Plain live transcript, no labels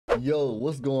Yo,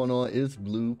 what's going on? It's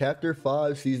Blue. Chapter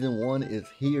 5 Season 1 is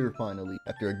here finally.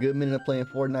 After a good minute of playing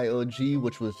Fortnite OG,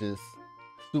 which was just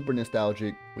super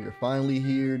nostalgic, we are finally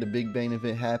here. The big bang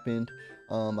event happened.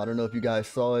 I don't know if you guys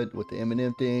saw it with the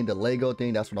Eminem thing, the Lego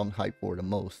thing. That's what I'm hyped for the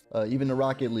most. Even the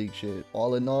Rocket League shit.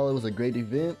 All in all, it was a great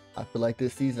event. I feel like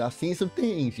this season, I've seen some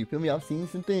things. You feel me? I've seen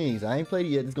some things. I ain't played it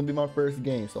yet. It's gonna be my first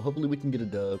game, so hopefully we can get a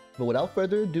dub. But without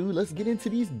further ado, let's get into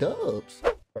these dubs.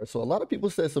 All right, so a lot of people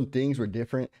said some things were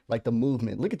different, like the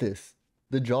movement. Look at this.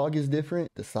 The jog is different.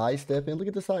 The sidestepping. Look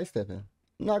at the sidestepping.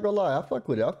 I'm not gonna lie, I fuck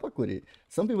with it. I fuck with it.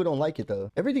 Some people don't like it though.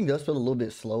 Everything does feel a little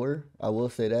bit slower. I will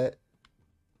say that.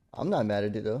 I'm not mad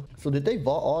at it though. So did they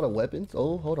vault all the weapons?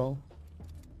 Oh, hold on.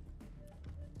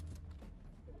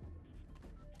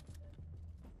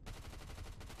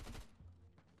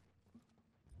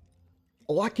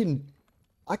 Oh, I can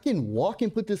walk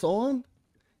and put this on?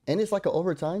 And it's like an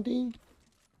overtime thing?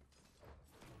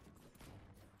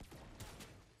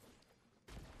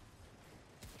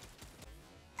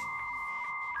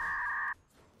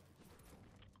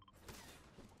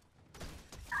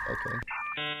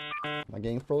 Okay. My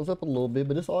game froze up a little bit,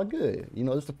 but it's all good. You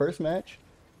know, it's the first match.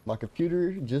 My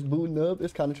computer just booting up.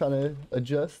 It's kind of trying to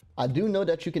adjust. I do know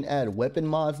that you can add weapon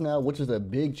mods now, which is a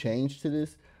big change to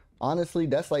this. Honestly,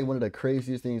 that's like one of the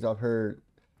craziest things I've heard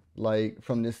like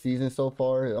from this season so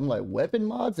far. I'm like, weapon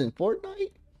mods in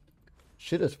Fortnite?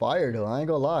 Shit is fire though. I ain't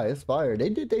gonna lie, it's fire. They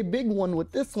did their big one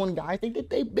with this one, guys. They did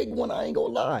their big one, I ain't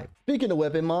gonna lie. Speaking of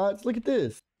weapon mods, look at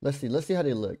this. Let's see how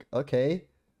they look. Okay.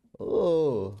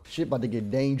 Oh, shit about to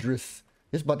get dangerous.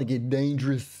 It's about to get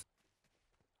dangerous.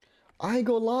 I ain't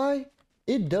gonna lie,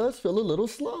 it does feel a little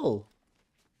slow.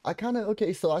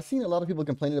 Okay, so I've seen a lot of people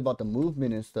complaining about the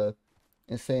movement and stuff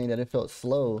and saying that it felt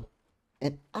slow.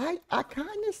 And I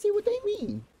kind of see what they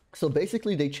mean. So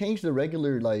basically they changed the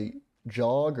regular like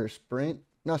jog or sprint,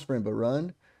 not sprint, but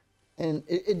run. And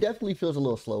it definitely feels a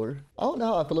little slower. I don't know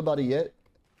how I feel about it yet,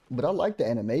 but I like the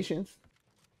animations.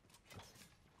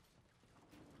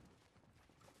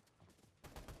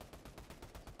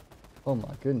 Oh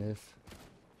my goodness.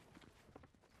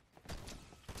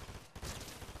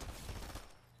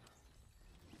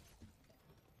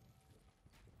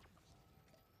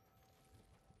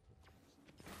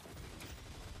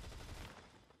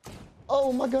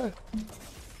 Oh my god.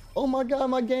 Oh my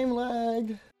god, my game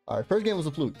lagged. Alright, first game was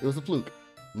a fluke. It was a fluke.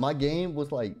 My game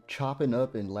was like chopping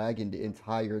up and lagging the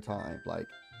entire time. Like,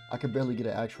 I could barely get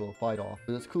an actual fight off.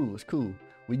 But it's cool, it's cool.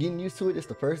 We getting used to it. It's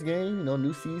the first game, you know,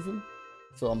 new season.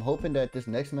 So I'm hoping that this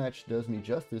next match does me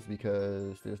justice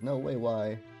because there's no way why,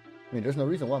 I mean, there's no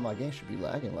reason why my game should be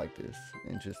lagging like this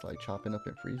and just like chopping up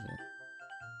and freezing.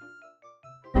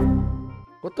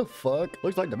 What the fuck?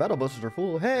 Looks like the battle buses are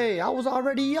full. Hey, I was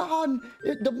already on.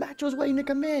 The match was waiting to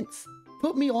commence.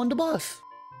 Put me on the bus.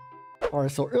 All right,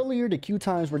 so earlier the queue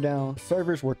times were down,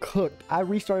 servers were cooked. I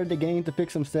restarted the game to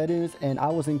fix some settings and I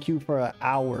was in queue for an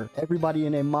hour. Everybody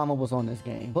and their mama was on this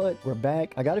game, but we're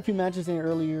back. I got a few matches in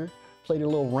earlier. Played a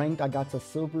little ranked. I got to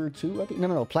silver 2. I think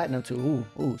no, platinum 2.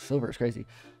 Ooh, silver is crazy.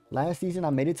 Last season I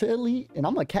made it to elite and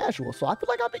I'm a casual, so I feel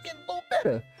like I've been getting a little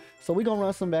better. So we gonna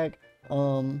run some back.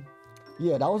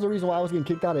 Yeah, that was the reason why I was getting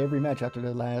kicked out of every match after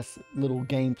the last little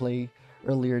gameplay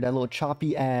earlier. That little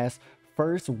choppy ass,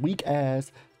 first weak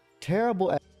ass,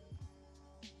 terrible ass.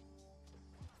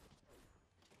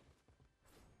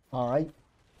 All right.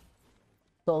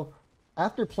 So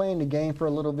after playing the game for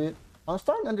a little bit, I'm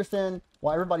starting to understand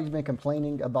why everybody's been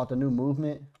complaining about the new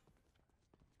movement.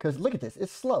 Because look at this,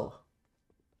 it's slow.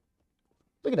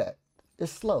 Look at that,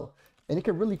 it's slow. And it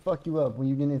can really fuck you up when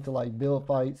you get into like build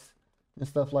fights and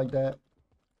stuff like that.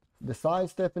 The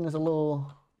sidestepping is a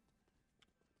little,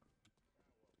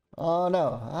 oh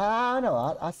no, I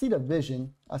know, I see the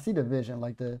vision. I see the vision,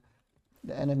 like the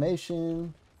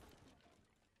animation.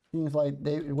 Seems like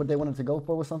what they wanted to go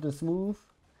for was something smooth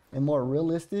and more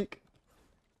realistic.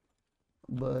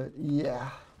 But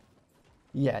yeah,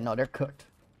 no, they're cooked.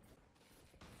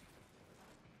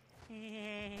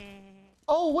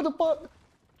 Oh, what the fuck?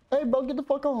 Hey, bro, get the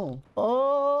fuck on.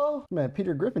 Oh, man,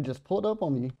 Peter Griffin just pulled up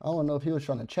on me. I don't know if he was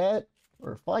trying to chat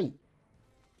or fight.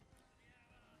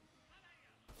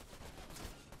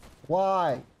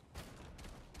 Why?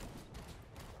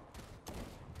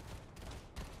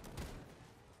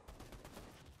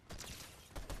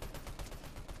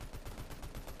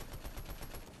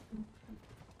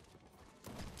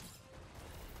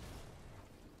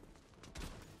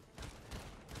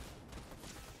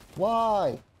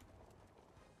 Why?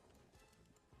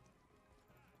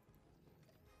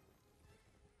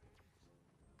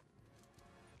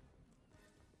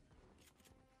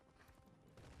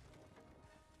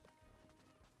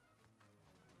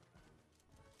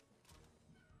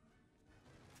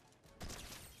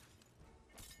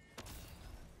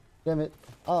 Damn it.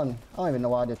 I don't even know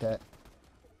why I did that.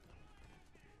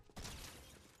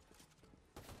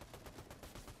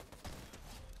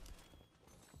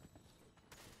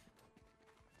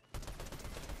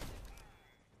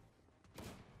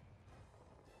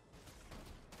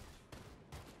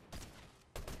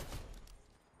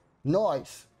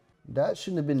 Nice. That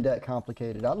shouldn't have been that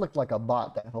complicated. I looked like a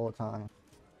bot that whole time.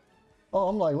 Oh,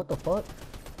 I'm like, what the fuck?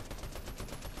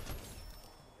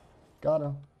 Got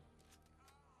him.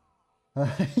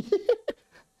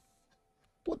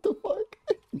 What the fuck?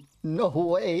 No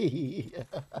way.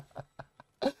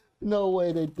 No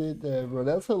way they did that, bro.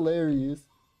 That's hilarious.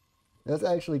 That's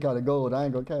actually kind of gold. I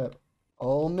ain't gonna cap.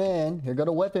 Oh man, here go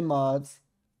the weapon mods.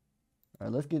 All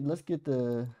right, let's get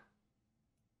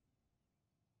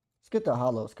the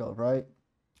hollow scope, right?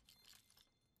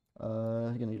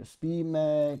 You're gonna need a speed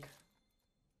mag.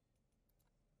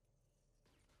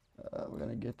 We're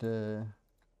gonna get the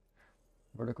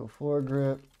vertical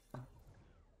foregrip.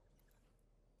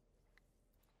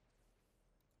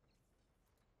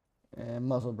 And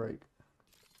muzzle brake.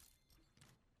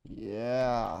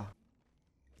 Yeah.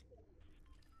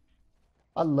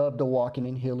 I love the walking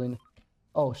and healing.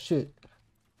 Oh shit.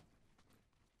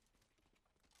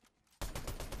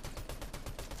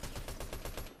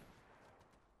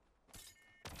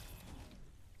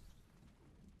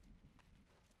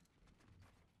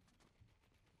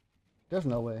 There's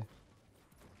no way.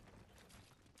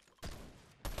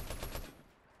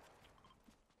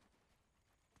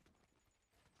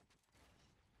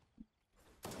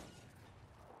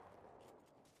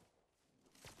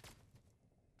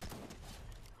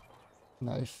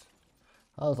 Nice.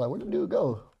 I was like, where'd the dude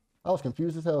go? I was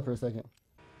confused as hell for a second.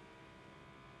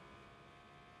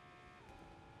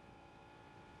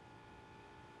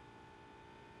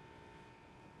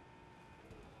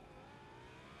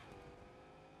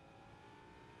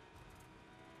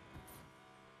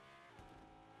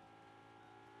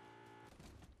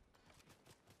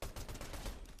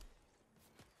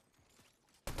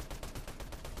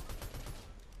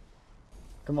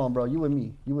 Come on, bro. You with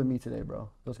me. You with me today, bro.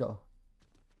 Let's go.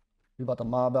 We about to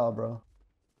mob out, bro.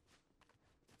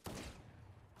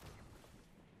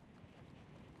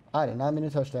 I did not mean to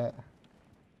touch that.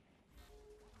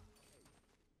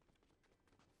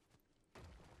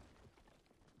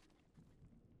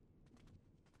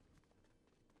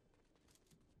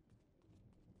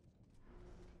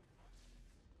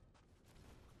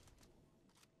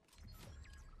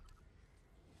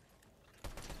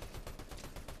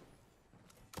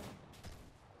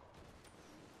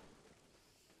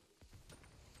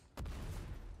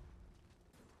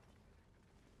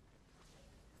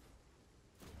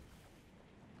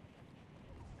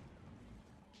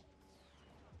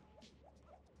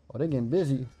 Oh, they getting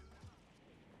busy.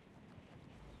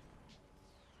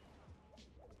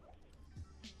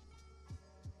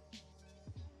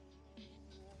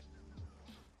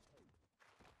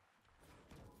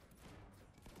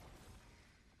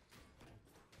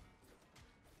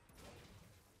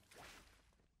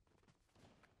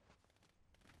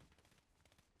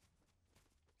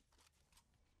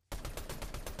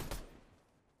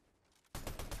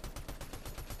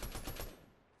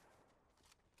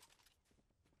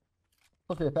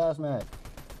 Supposed to be a fast mag.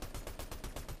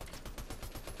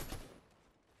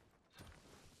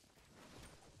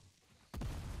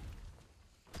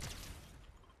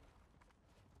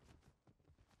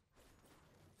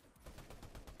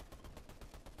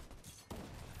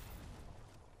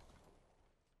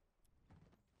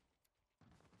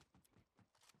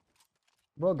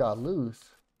 Bro got loose.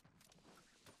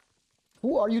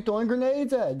 Who are you throwing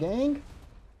grenades at, gang?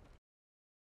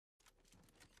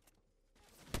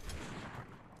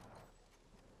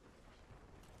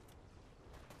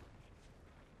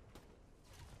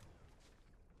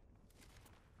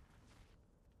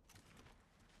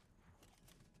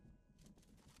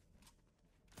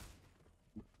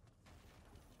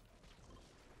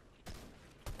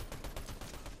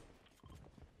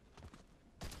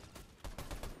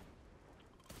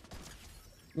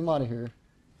 Get him out of here.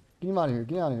 Get him out of here.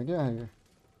 Get out of here. Get out of here.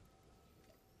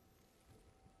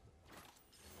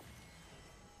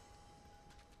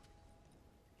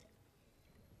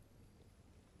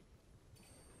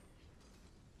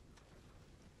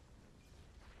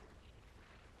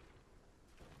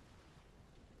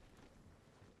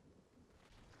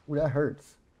 Ooh, that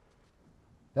hurts.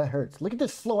 That hurts. Look at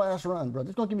this slow ass run, bro.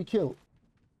 This gonna get me killed.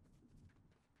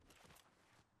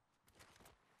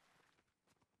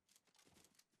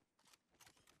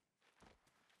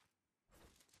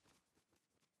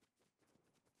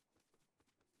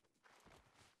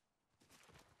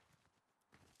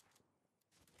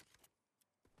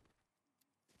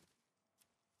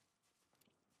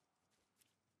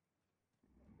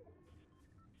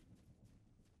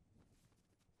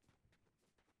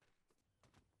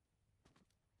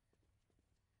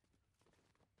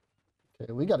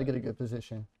 Okay, we got to get a good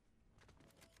position.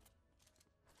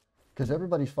 Because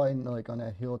everybody's fighting like on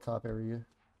that hilltop area.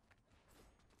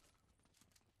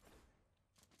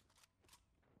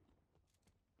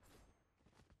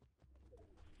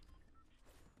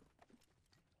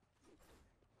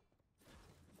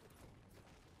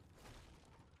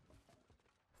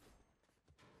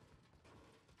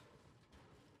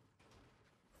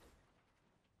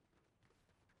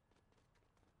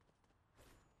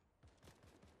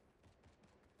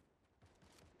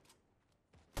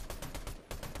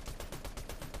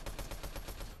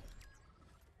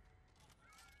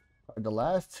 The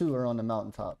last two are on the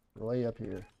mountaintop, way up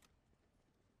here.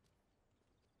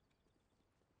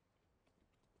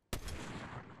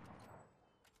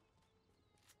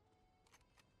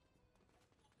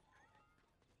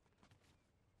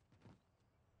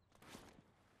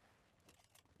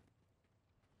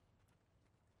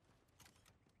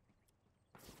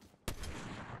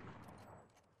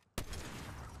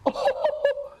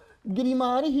 Get him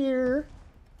out of here.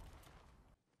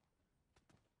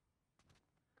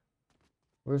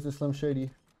 Where's the Slim Shady?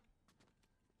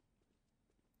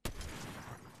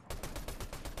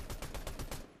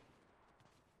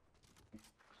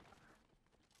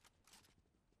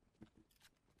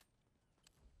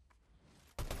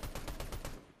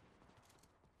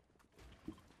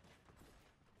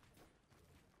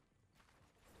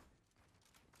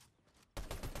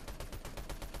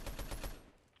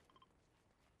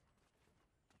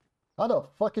 How the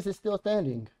fuck is it still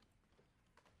standing?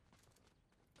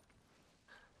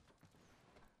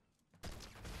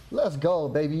 Let's go,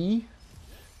 baby.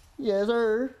 Yes,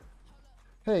 sir.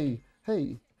 Hey,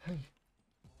 hey, hey,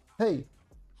 hey,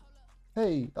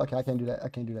 hey. Okay, I can't do that. I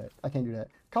can't do that. I can't do that.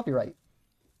 Copyright.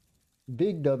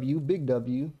 Big W, big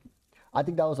W. I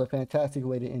think that was a fantastic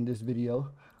way to end this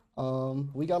video.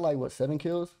 We got like, what, 7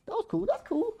 kills? That was cool. That's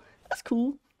cool. That's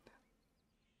cool.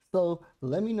 So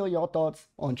let me know y'all thoughts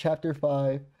on Chapter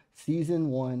 5, Season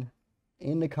 1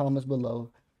 in the comments below.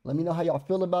 Let me know how y'all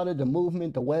feel about it, the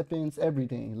movement, the weapons,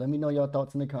 everything. Let me know y'all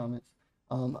thoughts in the comments.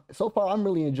 So far, I'm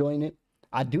really enjoying it.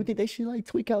 I do think they should like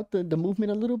tweak out the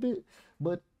movement a little bit.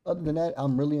 But other than that,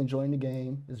 I'm really enjoying the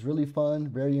game. It's really fun,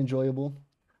 very enjoyable.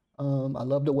 I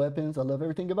love the weapons. I love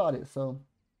everything about it. So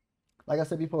like I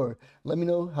said before, let me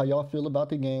know how y'all feel about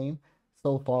the game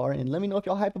so far. And let me know if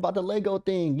y'all hype about the Lego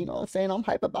thing. You know what I'm saying? I'm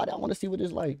hype about it. I want to see what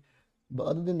it's like. But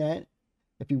other than that,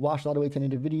 if you watched all the way to the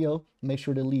end of the video, make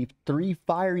sure to leave 3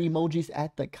 fire emojis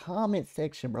at the comment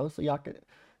section, bro.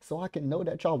 So I can know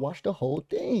that y'all watched the whole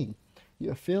thing.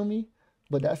 You feel me?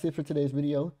 But that's it for today's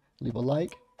video. Leave a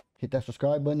like, hit that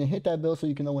subscribe button, and hit that bell so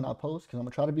you can know when I post, because I'm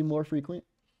going to try to be more frequent.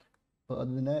 But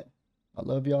other than that, I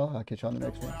love y'all. I'll catch y'all in the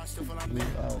next one. Peace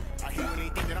out. I hear when they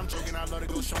think that I'm joking. I love to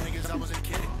go show niggas I was a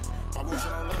kid. My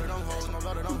bullshit don't love them hoes, no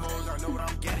love them hoes. I know what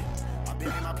I'm getting. I've been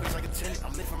in my place like a tenant.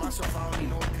 I'm lit for myself. I don't need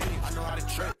no opinion. I know how to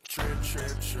trip.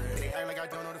 They act like I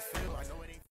don't know the feel. I know it ain't.